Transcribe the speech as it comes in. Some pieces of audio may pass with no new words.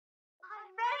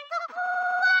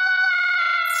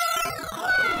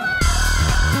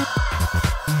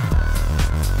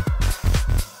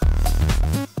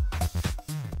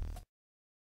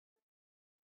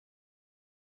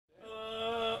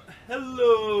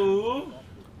Hello.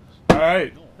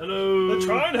 Alright. Hello. The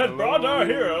Trine had brought our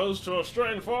heroes to a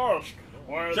strange forest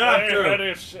where Doctor. they had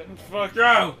it. Fuck.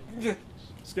 Go.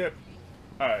 Skip.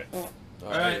 Alright.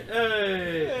 Alright.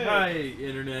 Hey. Hi,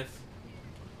 internet.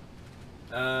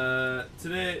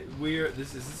 Today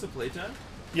is this a playtime?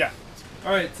 Yeah.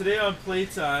 Alright, today on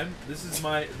Playtime, this is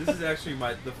actually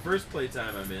the first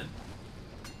Playtime I'm in.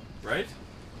 Right?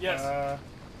 Yes.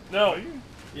 No.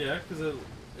 Yeah, because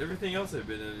everything else I've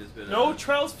been in has been No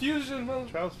Trials Fusion.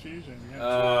 Trials Fusion, yeah.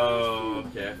 Oh,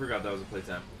 okay, I forgot that was a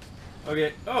Playtime.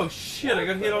 Okay, oh shit, I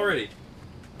got hit already.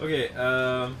 Okay,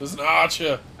 There's an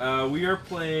archer. we are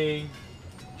playing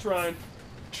Trine.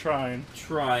 Trine.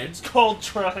 Trine, It's called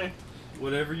Trine.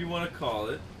 whatever you want to call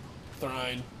it.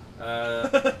 Trine.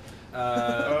 I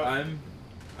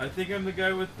think I'm the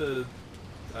guy with the...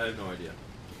 I have no idea.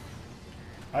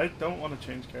 I don't want to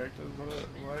change characters.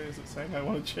 Why is it saying I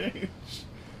want to change?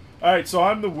 Alright, so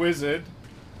I'm the wizard.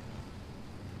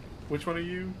 Which one are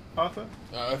you, Arthur?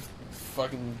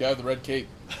 Fucking guy with the red cape.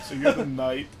 So you're the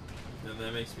knight. And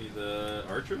that makes me the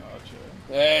archer? Archer.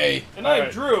 Hey. And I'm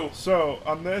Alright. Drew. So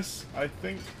on this, I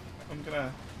think I'm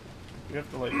gonna. We have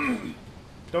to like.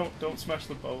 Don't smash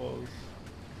the bubbles.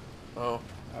 Oh.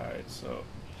 Alright, so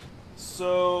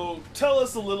So tell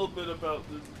us a little bit about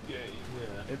this game.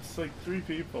 Yeah. it's like 3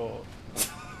 people,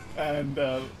 and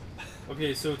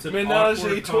Okay, so it's an Ménage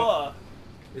awkward à trois.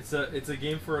 It's a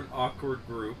game for an awkward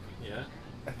group, yeah?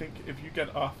 I think if you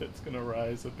get off, it's gonna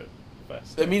rise a bit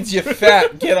faster. That means you're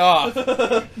fat. Get off.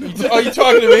 Are you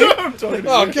talking to me? I'm talking to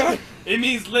Oh you. god. It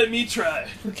means let me try.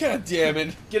 God damn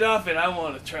it. Get off it. I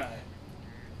want to try.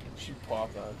 She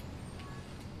popped that.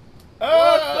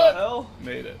 What the hell?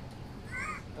 Made it.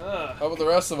 Ah, How about the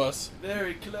rest of us?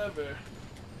 very clever.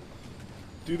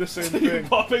 Do the same You're thing.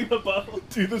 popping the bubble.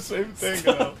 Do the same thing.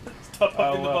 Stop, stop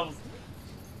popping the I'll, bubbles.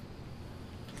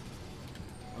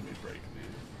 Let me break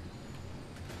these.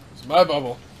 It's my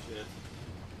bubble. Shit.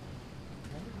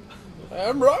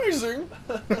 I'm rising.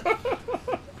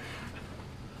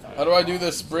 How do I do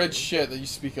this bridge shit that you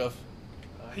speak of?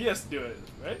 He has to do it,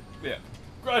 right? Yeah.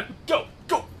 Right, go,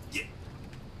 go. Yeah.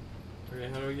 Okay,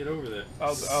 how do I get over there?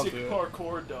 I'll Sick do it.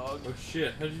 parkour, dog. Oh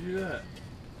shit, how'd you do that?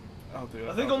 I'll do it.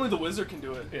 I think I'll only do the wizard can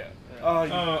do it. it. Yeah.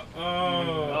 Yeah. Oh,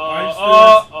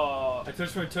 you I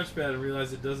touched my touchpad and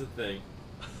realized it does a thing.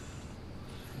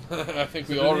 I think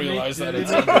we So all did they make- realize that did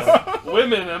it's they make-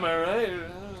 Women, am I right? Hey,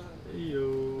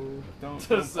 yo. don't.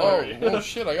 Sorry. Oh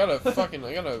shit, I got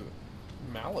a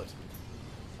mallet.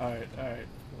 Alright, alright.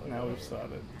 Now we've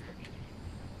started.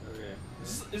 Okay.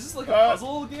 Is this like a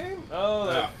puzzle game? Oh,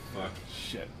 Ah, fuck.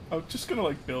 Shit. I'm just gonna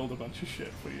like build a bunch of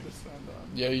shit for you to stand on.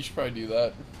 Yeah, you should probably do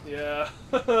that. yeah.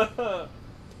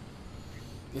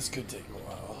 This could take a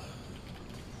while.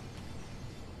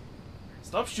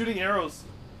 Stop shooting arrows.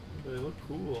 They look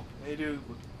cool. They do.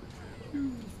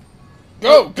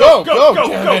 Go, go, Go, go,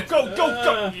 damn go, it. go, go,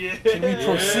 go! Yeah. Can we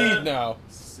proceed now?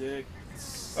 Sick.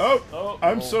 Oh! Oh.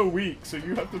 I'm so weak, so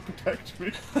you have to protect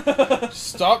me.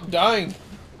 Stop dying.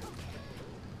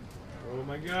 Oh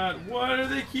my god, why do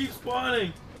they keep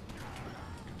spawning?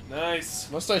 Nice.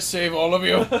 Must I save all of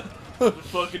you?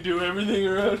 Fucking do everything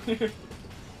around here.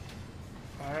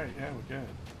 Alright, yeah, we're good.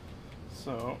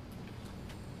 So,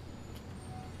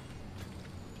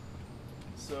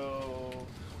 So,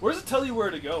 where does it tell you where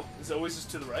to go? Is it always just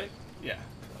to the right? yeah.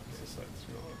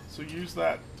 So use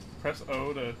that. Press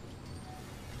O to.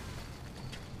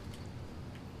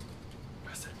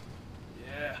 Press it.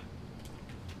 Yeah.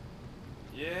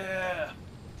 Yeah.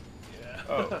 Yeah.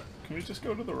 Oh, can we just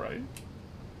go to the right?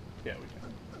 Yeah, we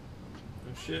can.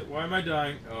 Oh shit, why am I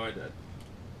dying? Oh, I died.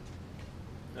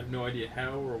 I have no idea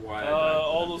how or why I died.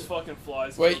 All those fucking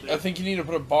flies. Wait, killed I it. think you need to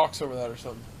put a box over that or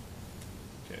something.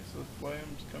 Okay, so the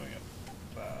flame's coming up.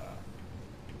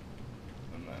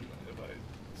 And then if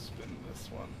I spin this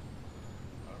one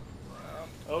around.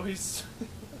 Oh, he's.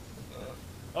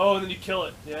 Oh, and then you kill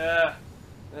it. Yeah.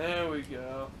 There we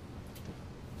go.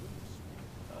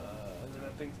 And then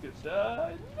that thing's gonna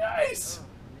die. Nice!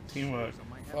 Teamwork.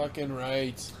 Fucking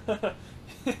right. Oh,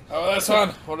 that's fun.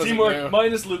 What does it Teamwork do?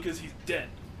 minus Lucas, he's dead.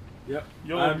 Yep.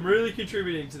 You'll- I'm really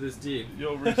contributing to this team.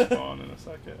 You'll respawn in a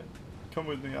second. Come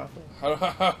with me, Arthur.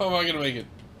 How am I gonna make it?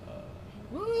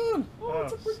 Run! Oh,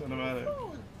 cinematic.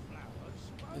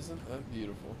 Isn't that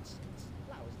beautiful?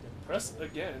 Press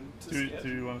again to Do skip.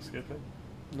 you want to skip it?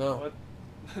 No. What?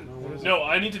 what is No,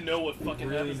 I need to know what fucking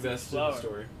Really happens to this invested in the flower.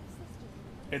 story.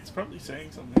 It's probably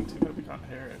saying something too, but we can't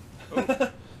hear it.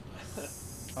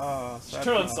 Oh. Ah, sad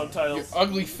Turn on song. Your subtitles.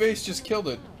 ugly face just killed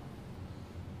it.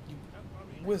 You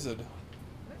wizard.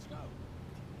 What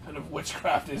kind of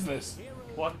witchcraft is this?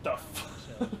 What the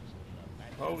f...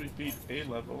 Oh, we beat A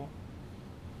level.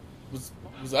 Was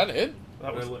that it?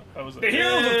 That was The it.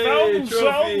 heroes have Yay, found themselves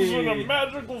trophy! in a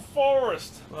magical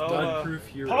forest. Well, Proof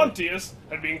hero. Pontius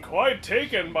had been quite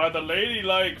taken by the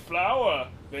ladylike flower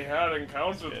they had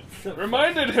encountered.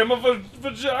 Reminded him of a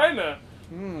vagina.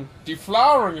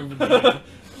 Deflowering of the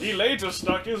He later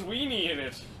stuck his weenie in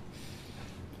it.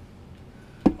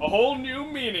 A whole new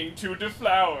meaning to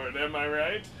deflowered, am I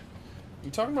right? You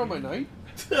talking about my knight?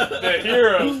 The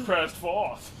heroes pressed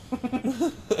forth.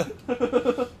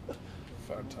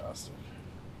 Fantastic.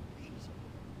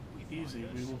 easy.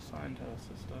 We will find her,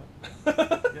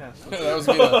 sister. Yes. That was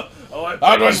me. That, Oh,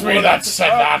 that was me that said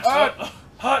that.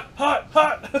 Hot, hot,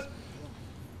 hot! I'm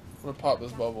gonna pop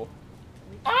this bubble.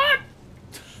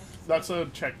 That's a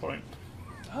checkpoint.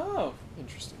 Oh.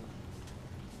 Interesting.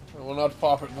 I will not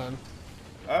pop it then.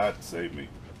 Save me.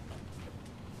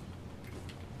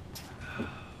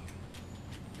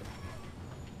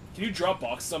 Can you drop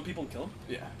boxes on people and kill them?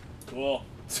 Yeah. Cool.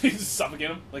 So you just suffocate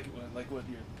them? Like what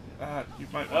you're... You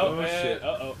might. Oh, Oh, shit. shit.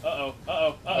 Uh-oh, uh-oh,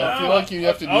 uh-oh, uh-oh. I feel like you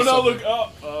have to do Oh, no, something.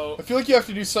 look. Oh. I feel like you have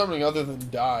to do something other than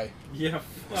die. Yeah,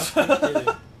 fucking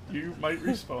kidding. You might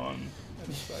respawn. in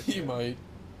a second. You might.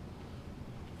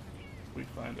 We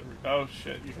find every. Oh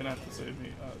shit! You're gonna have to save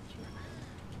me.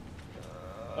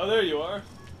 Oh, there you are.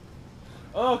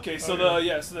 Oh, okay, so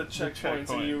so the checkpoints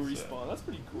and you checkpoints, respawn. That's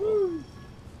pretty cool.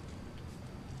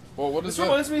 Well, what is This that?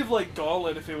 reminds me of like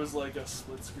Gauntlet if it was like a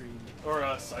split screen or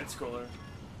a side scroller.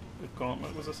 If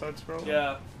Gauntlet was a side scroller.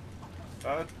 Yeah.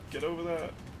 Get over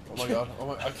that. Oh my god. Oh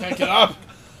my, I can't get up.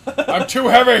 I'm too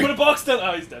heavy. Put a box down.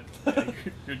 Oh, he's dead.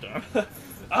 You're done.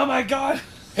 Oh my god.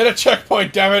 Hit a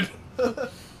checkpoint, damn it. Revive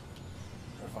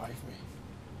me.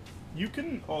 You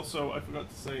can also. I forgot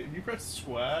to say. If you press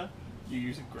square, you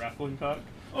use a grappling hook.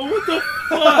 Oh, what the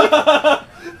fuck?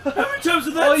 How many times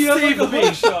did that Oh, you have like save a me?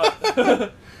 hook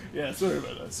shot. Yeah, sorry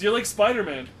about that. So you're like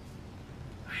Spider-Man.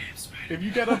 If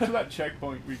you get up to that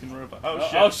checkpoint, we can revive. Oh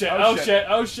shit! Oh shit! Oh shit!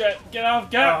 Oh shit! Get off!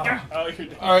 Get out! Get out! Oh, you're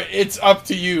dead. Alright, it's up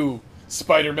to you,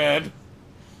 Spider-Man.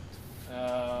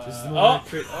 This is the moment I've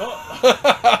trained.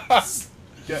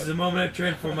 This is the moment I've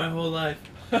trained for my whole life.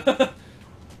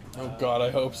 Oh god,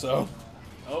 I hope so.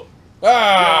 Oh.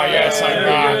 Ah, yes, I You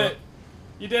got did it. it!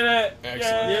 You did it!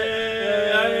 Excellent.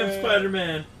 Yay! I am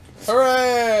Spider-Man.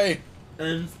 Hooray!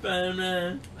 I'm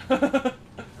Spider-Man.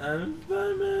 I'm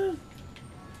Spider-Man.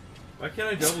 Why can't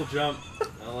I double jump?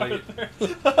 I like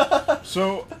it.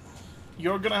 So,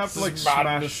 you're gonna have to This like is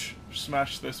madness.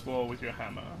 smash this wall with your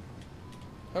hammer.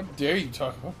 How dare you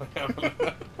talk about my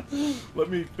hammer? Let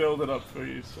me build it up for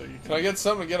you so you Can I get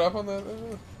something to get up on that?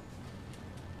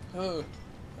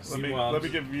 Meanwhile, Let me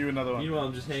give you another one. Meanwhile,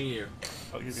 I'm just hanging here,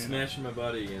 I'll give you smashing my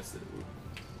body against it.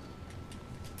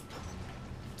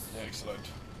 Excellent.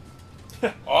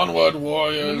 Onward, In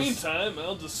warriors! the meantime,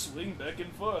 I'll just swing back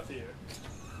and forth here.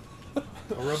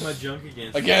 I'll rub my junk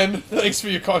against it. Again, thanks for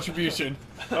your contribution.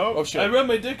 Oh, Oh I shit. rub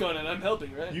my dick on it. I'm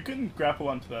helping, right? you can grapple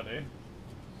onto that, eh?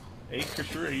 Eh, for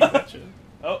sure, you betcha.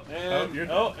 Oh, and you're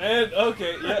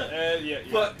okay, yeah.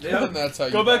 Fuck, And that's how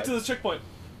you Go back die. to the checkpoint.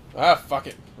 Ah, fuck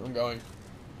it. I'm going.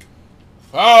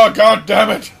 Oh, god damn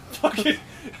it! Fuck it.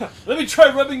 Let me try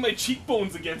rubbing my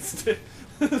cheekbones against it.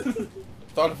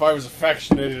 Thought if I was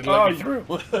affectionate, it'd let me through.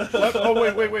 Wait.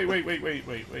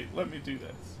 Let me do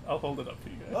this. I'll hold it up for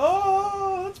you guys.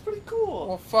 Oh, that's pretty cool.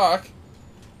 Well, fuck.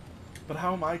 But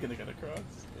how am I gonna get across?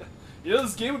 You know,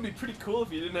 this game would be pretty cool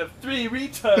if you didn't have 3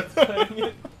 retards playing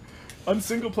it. On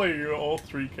single player, you're all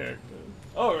 3 characters.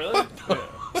 Oh, really? Yeah.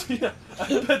 Yeah,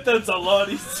 I bet that's a lot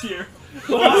easier.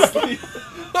 Honestly.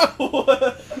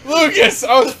 What? Lucas,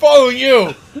 I was following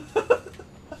you!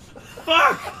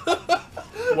 Fuck!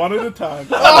 One at a time.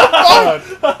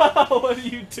 What are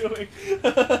you doing?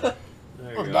 There we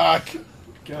I'm go. back.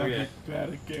 God, Okay. you're bad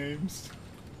at games.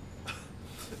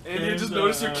 And you just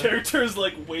notice your character is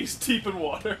like waist deep in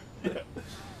water.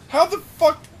 How the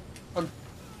fuck?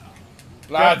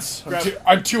 Lads,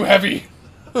 I'm too heavy.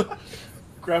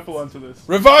 Grapple onto this.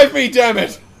 Revive me, damn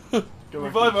it! Go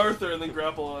Revive back Arthur and then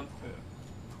grapple on.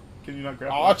 to- Can you not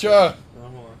grapple? Archer! Oh,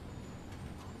 hold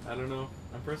on. I don't know.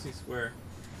 I'm pressing square.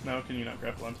 No, can you not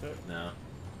grapple onto it? No.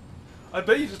 I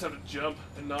bet you just have to jump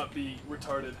and not be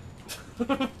retarded.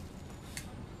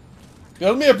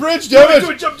 Build me a bridge, damn Do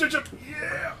it! it, jump!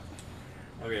 Yeah!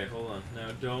 Okay, hold on. Now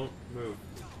don't move.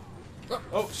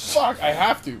 Oh, fuck, I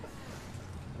have to.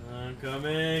 I'm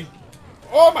coming.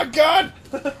 Oh my god!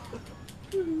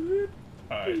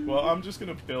 Alright, well, I'm just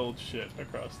gonna build shit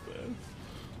across this.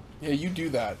 Yeah, you do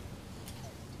that.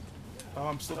 Oh,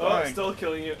 I'm still Oh, dying. still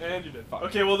killing you, and you did.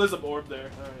 Okay, well, there's an orb there.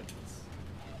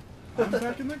 Alright. I'm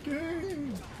back in the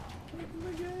game.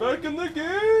 Back in the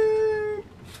game!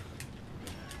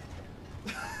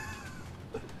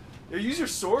 Yeah, use your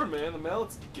sword, man. The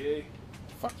mallet's gay.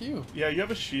 Fuck you. Yeah, you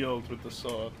have a shield with the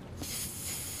sword.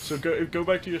 So go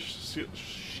back to your shield.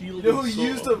 You know who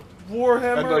used a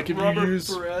warhammer? And, like, if you Robert use-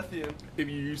 Baratheon. If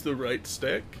you use the right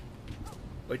stick,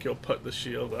 like you'll put the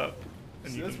shield up.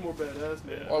 And See, you that's can, more badass,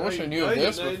 man. Well, I wish I knew of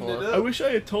this before. I wish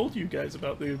I had told you guys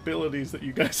about the abilities that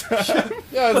you guys have.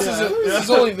 Yeah, this is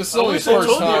only I his wish I first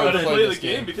told you how time to play playing the this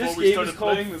game game. before This we game started is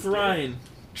called playing this Trine.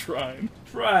 Trine.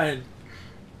 Trine.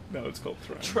 No, it's called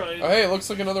Trine. Trying. Oh, hey, it looks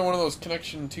like another one of those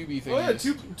connection tubey things. Oh yeah,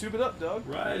 tube it up, dog.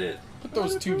 Ride it. Put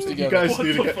those tubes You together. guys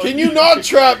need to get. Can you not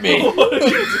trap me? What are you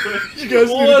doing? You guys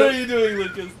need What to are get, you doing,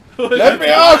 Lucas? Let me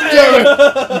off, damn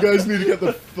it! You guys need to get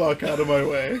the fuck out of my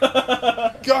way.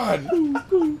 God.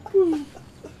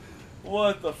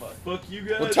 What the fuck? Fuck you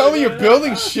guys. Well, tell me you're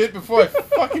building shit before I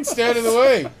fucking stand in the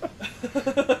way.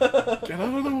 Get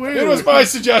out of the way. It was my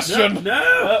suggestion.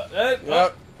 No.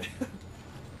 Yep.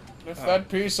 Lift that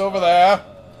piece over there.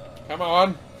 Come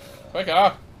on.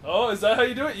 Quicker. Oh, is that how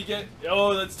you do it? You get.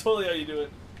 Oh, that's totally how you do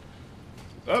it.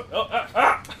 Up. Oh,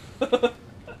 ah!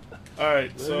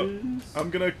 Alright, so I'm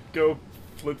gonna go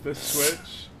flip this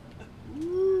switch.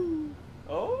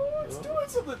 Oh, it's doing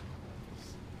something.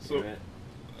 So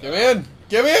Give me in.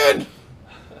 Give me in.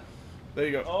 there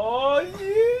you go. Oh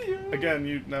yeah. Again,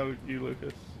 you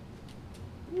Lucas.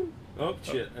 Oh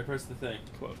shit! I pressed the thing.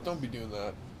 Close. Don't be doing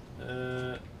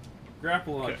that.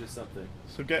 Grapple launch Okay. or something.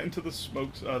 So get into the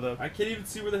smokes. I can't even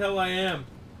see where the hell I am.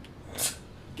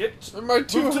 Get. Am I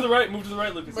too, Move to the right. Move to the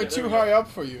right, Lucas. am I Yeah, there too we go. high up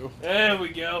for you? There we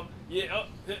go. Yeah. Oh,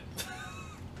 yeah.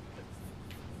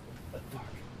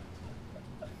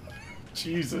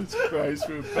 Jesus Christ,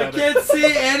 we're I bad. can't see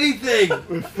anything.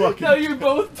 We're fucking. No, you're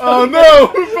both. Oh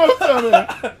no, we're both done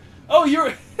it. Oh,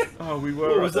 you're. Oh, we were.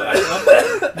 What was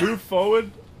that? Move forward,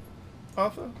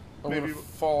 Arthur. I'm Maybe. gonna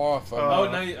fall off.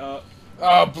 Oh, now you.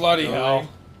 Oh, bloody Going. hell.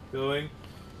 Going.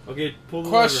 Okay, pull the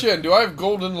Question, do I have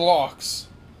golden locks?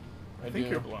 I think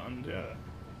you're blonde. Yeah.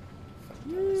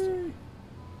 lever.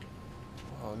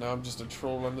 Oh, now I'm just a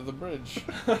troll under the bridge.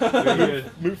 Very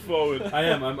good. Move forward. I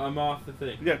am. I'm off the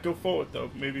thing. Yeah, go forward though.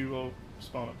 Maybe we'll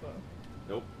spawn up there.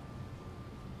 Nope.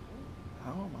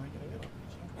 How am I gonna get up?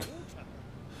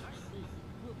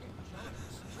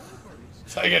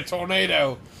 It's like a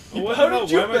tornado. Oh, what How the hell?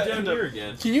 did you Why am I down end up- here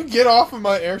again? Can you get off of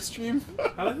my airstream?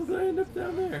 How the hell did I end up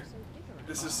down there?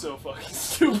 This is so fucking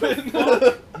stupid.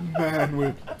 Man,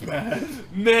 we're bad.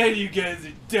 Man, you guys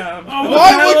are dumb. Oh,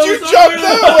 Why would you jump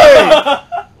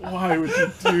that way? Why would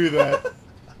you do that?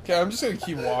 Okay, I'm just gonna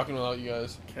keep walking without you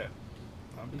guys. Okay,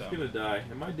 I'm I'm done. gonna die.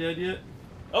 Am I dead yet?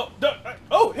 Oh, no,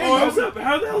 oh, hey, Oh, you how's up?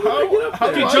 How the hell did I get up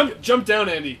how there? Okay, do I jump down,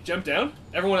 Andy. Jump down.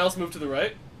 Everyone else move to the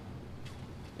right.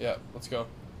 Yeah, let's go.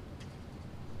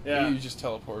 Yeah. You just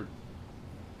teleport.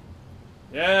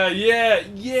 Yeah. Yeah.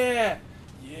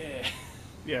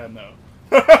 Yeah, no.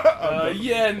 Yeah.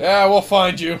 Yeah, we'll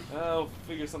find you. I'll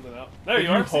figure something out. There If you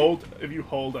you are. if you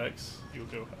hold X, you'll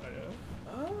go higher.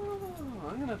 Oh,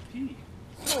 I'm gonna pee.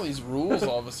 All these rules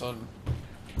all of a sudden.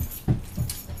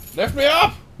 Lift me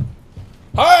up!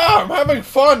 Hi, I'm having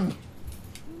fun!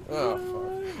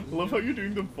 Oh, I love how you're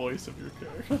doing the voice of your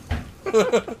character.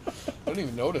 fuck. I didn't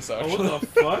even notice, Oh, actually. what the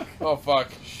fuck? Oh,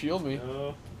 fuck. Shield me.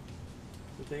 Oh.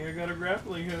 Good thing I got a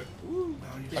grappling hook. Woo.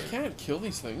 I can't kill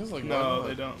these things. Like, why No, not?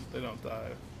 they don't. They don't die.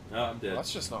 No, I'm dead.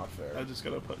 That's just not fair. I just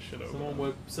gotta put shit over. Someone them.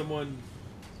 whip. Someone.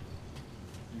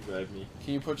 Revive me.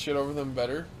 Can you put shit over them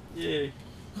better? Yay.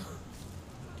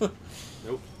 Nope.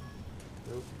 Nope.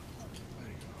 There you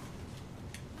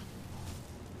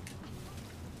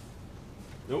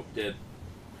Nope. Dead.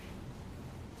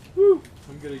 Woo!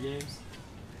 I'm good at games.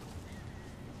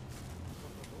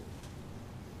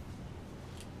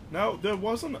 Now, there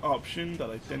was an option that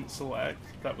I didn't select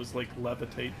that was like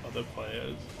levitate other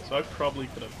players, so I probably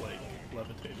could have like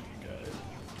levitated you guys.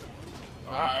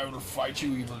 I will fight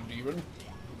you, evil demon.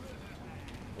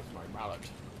 With my mallet.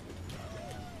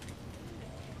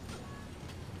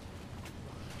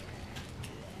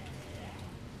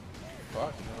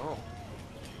 Fuck, no.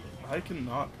 I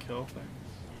cannot kill things.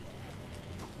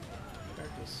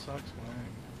 Character sucks, man.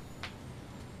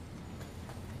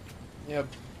 Yeah,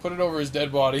 put it over his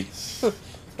dead body.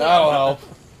 That'll help.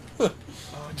 Oh,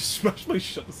 I just smashed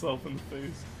myself in the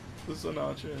face. There's an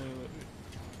archer here.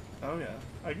 Oh yeah,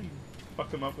 I can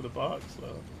fuck him up with a box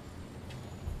though.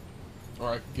 Or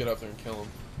I could get up there and kill him.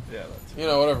 Yeah, that's You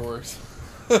know, whatever works.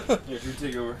 Yeah, Drew,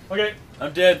 take over. Okay.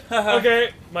 I'm dead.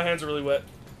 Okay. My hands are really wet,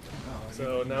 Oh,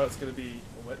 so now it's gonna be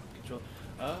a wet control.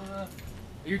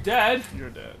 You're dead. You're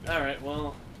dead. All right.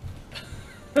 Well.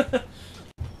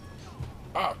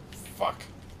 Ah, fuck.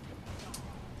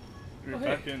 You're Oh, hey,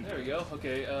 back in. there we go.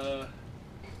 Okay, I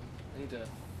need to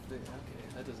thing.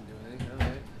 Okay, that doesn't do anything.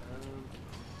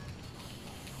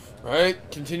 Alright.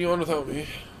 Right, continue on without me.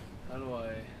 How do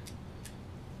I...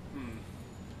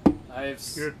 I've...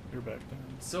 You're back down.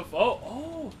 So...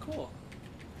 Oh, cool.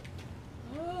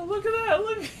 Oh, look at that!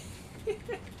 Look!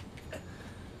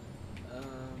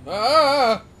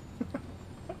 Ah!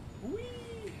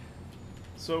 Whee!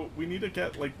 So we need to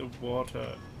get like the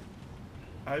water.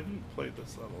 I haven't played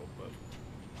this level, but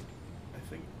I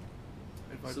think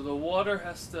if I So the water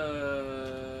has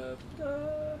to...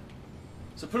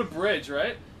 So put a bridge,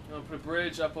 right? You want to put a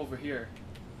bridge up over here.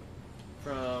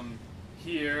 From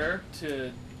here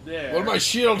to there. Will my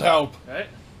shield help? Right?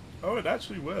 oh, it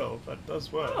actually will. That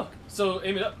does work. Oh, so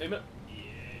aim it up, aim it up. Yeah,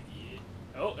 yeah.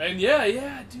 Oh, and yeah,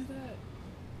 do that.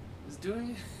 Is it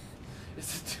doing it?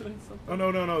 Is it doing something?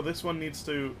 Oh no! This one needs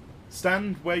to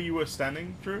stand where you were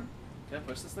standing, Drew. Can I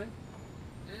push this thing?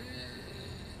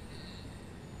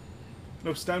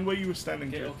 No, stand where you were standing,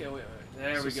 Okay, Drew. okay, wait.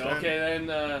 There So we go. stand- Okay,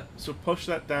 then, So push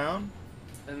that down,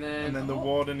 and then... and then the oh,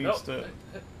 water needs no. to.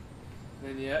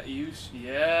 Then yeah,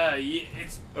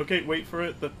 it's... Okay, wait for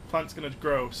it. The plant's gonna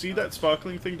grow. See that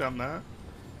sparkling thing down there?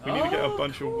 We need to get a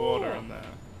bunch of water in there.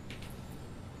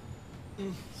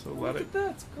 So let Look it at that,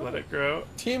 it's let growing. it grow.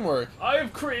 Teamwork. I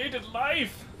have created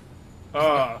life!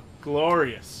 Ah,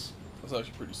 glorious. That's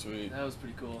actually pretty sweet. That was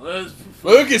pretty cool. That was...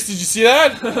 Lucas, did you see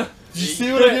that? Did you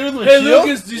see what I did with my Hey, shield?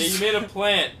 Lucas, Yeah, you made a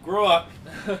plant. Grow up.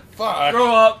 Fuck.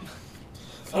 grow up.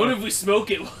 What if we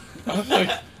smoke it? I'm like,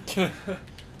 can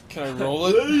I roll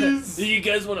it? Do you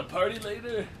guys want to party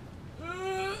later?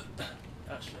 Ah,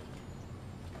 shit.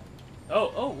 Oh,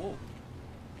 whoa.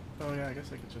 Oh yeah, I guess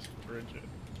I could just bridge it.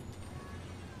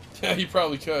 Yeah, you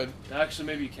probably could. Actually,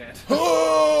 maybe you can't.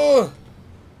 Oh!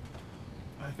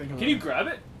 I think. Can you grab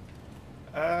it?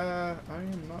 I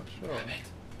am not sure. Grab it.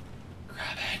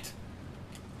 Grab it.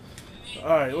 All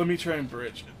right, let me try and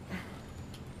bridge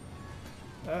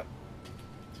it.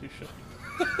 Too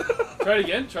short. Try it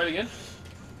again. Try it again.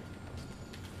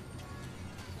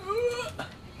 What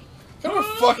kind of a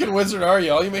fucking wizard are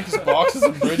you? All you make is boxes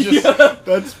and bridges? Yeah.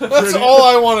 That's That's all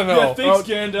I want to know. Yeah, thanks,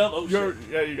 Gandalf. Oh, You're, shit.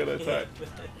 yeah, you gotta attack.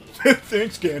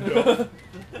 Thanks, Gandalf.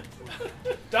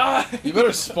 Die. You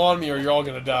better spawn me or you're all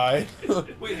gonna die.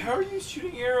 Wait, how are you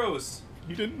shooting arrows?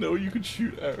 You didn't know you could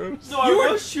shoot arrows? No, You I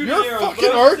were- was shooting you're a arrows. fucking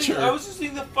but I was archer. using- I was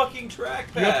using the fucking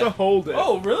trackpad. You have to hold it.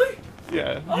 Oh, really?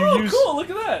 Yeah. You Oh, use, cool. Look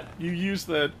at that. You use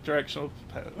the directional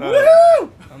pad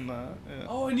Woo! on that. Yeah.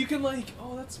 Oh, and you can like.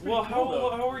 Oh, that's pretty Well, cool.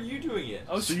 though. how are you doing it?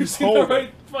 I was So you using the hold it.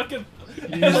 right fucking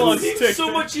You analog use the stick. It's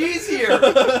so much easier.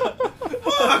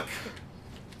 Fuck.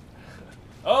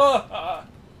 Oh.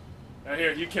 Now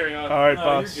here, you carry on. All right, No,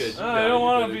 boss. you're good. You I got it, don't you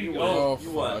wanna got it, be- you won. oh, You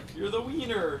won. fuck. You're the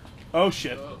wiener. Oh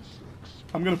shit! Oh.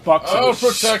 I'm gonna box I'll it.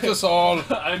 protect us all.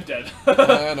 I'm dead.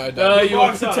 And I died. You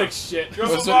won't Box on protect him. shit. Drop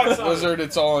a box on it. Wizard,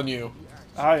 it's all on you.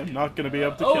 I am not gonna be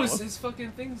able to Oh, kill his, him. his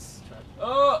fucking things.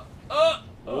 Oh.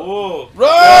 Oh,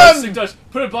 Run! sick touch.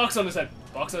 Put a box on his head.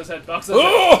 Box on his head. Box on his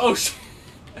Oh! head. Oh shit.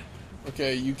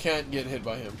 Okay, you can't get hit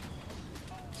by him.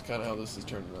 That's kind of how this is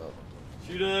turning out.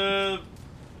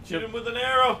 Shoot him with an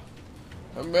arrow.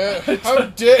 How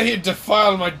dare he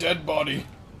defile my dead body?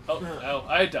 Oh,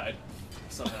 I died.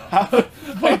 Somehow. How-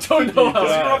 I don't know you how.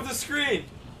 Zero die? off the screen.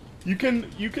 You can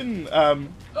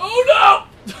Oh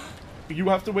no! you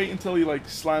have to wait until he like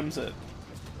slams it.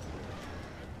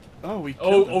 Oh, we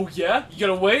killed him. Oh yeah? You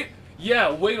gotta wait?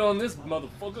 Yeah, wait on this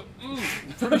motherfucker. I'm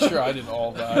pretty sure I did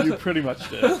all that. You pretty much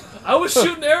did. I was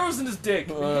shooting arrows in his dick.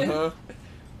 Uh-huh.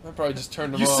 I probably just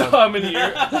turned him You on. saw him in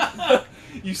here.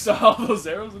 You saw all those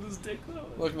arrows in his dick though?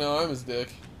 Look, now I'm his dick.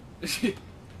 He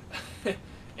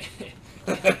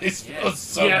Yeah, smells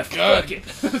so yeah, good. fuck it.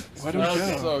 Where do we Smells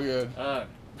go? So good.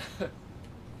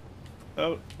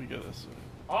 Oh, we go this way.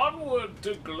 Onward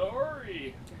to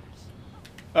glory.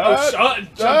 Uh, Jump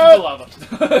into the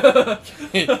lava.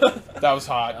 That was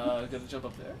hot. Gotta jump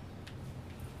up there.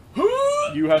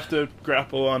 You have to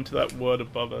grapple onto that wood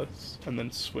above us and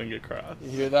then swing across. You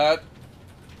hear that?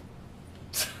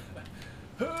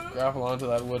 Grapple onto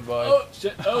that wood bike. Oh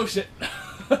shit! Oh shit!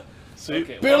 See?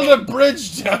 Okay, Build well, a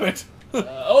bridge, damn it!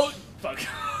 oh fuck!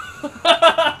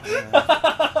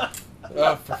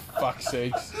 Oh, for fuck's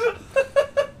sakes.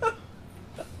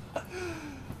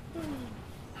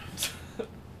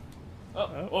 Oh,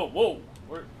 whoa, whoa!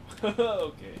 We're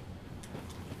okay.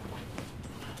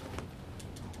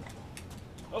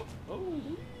 Oh,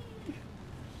 wee.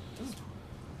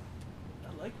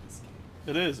 I like this game.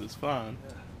 It is, it's fun.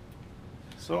 Yeah.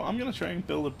 So I'm gonna try and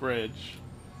build a bridge.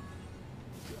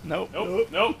 Nope. Nope,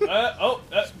 nope.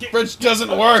 Get. Bridge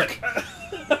doesn't work!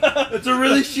 It's a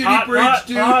really shitty Hot, bridge, hot,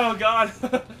 dude. Oh god.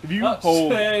 If you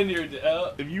hold, Spaniard.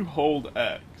 if you hold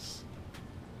X,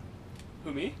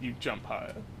 Who, me? you jump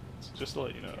higher. Just to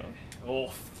let you know. Oh,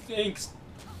 thanks.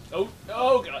 Oh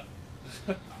god.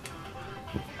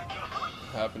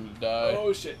 Happened to die.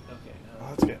 Oh shit. Okay. Oh,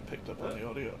 that's getting picked up on the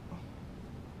audio.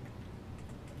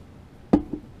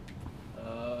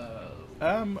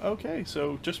 Okay,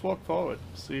 so just walk forward.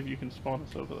 See if you can spawn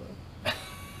us over there.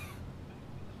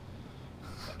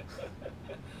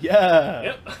 Yeah!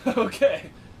 Yep. Okay.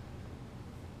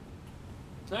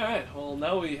 Alright, well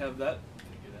now we have that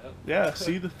figured out. Yeah,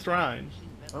 see the Trine.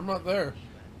 I'm not there.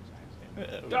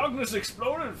 Darkness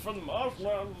exploded from the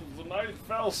marshmallows. The night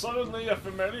fell. Suddenly, a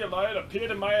familiar light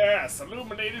appeared in my ass,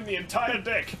 illuminating the entire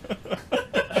deck.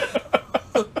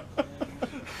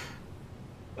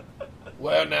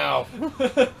 Where now?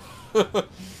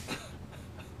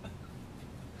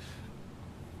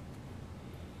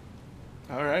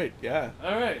 Alright, yeah.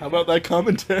 Alright. How about that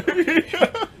commentary?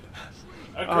 A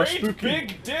Oh, great spooky.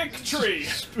 big dick tree.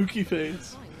 Spooky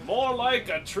face. More like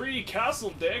a tree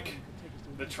castle dick.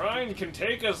 The Trine can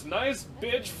take us nice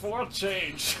bitch for a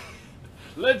change.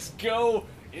 Let's go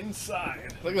inside.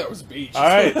 I think that was beach.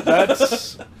 Alright,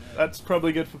 that's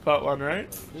probably good for part 1,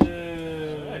 right?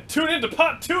 Alright, tune into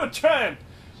part 2 of Trine.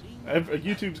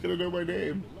 YouTube's gonna know my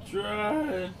name.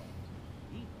 Trine.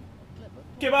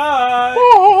 Goodbye.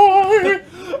 Bye!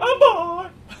 Bye.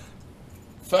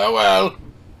 Farewell.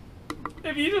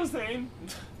 If you don't say.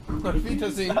 Auf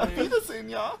Wiedersehen. Auf Wiedersehen,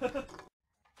 ja.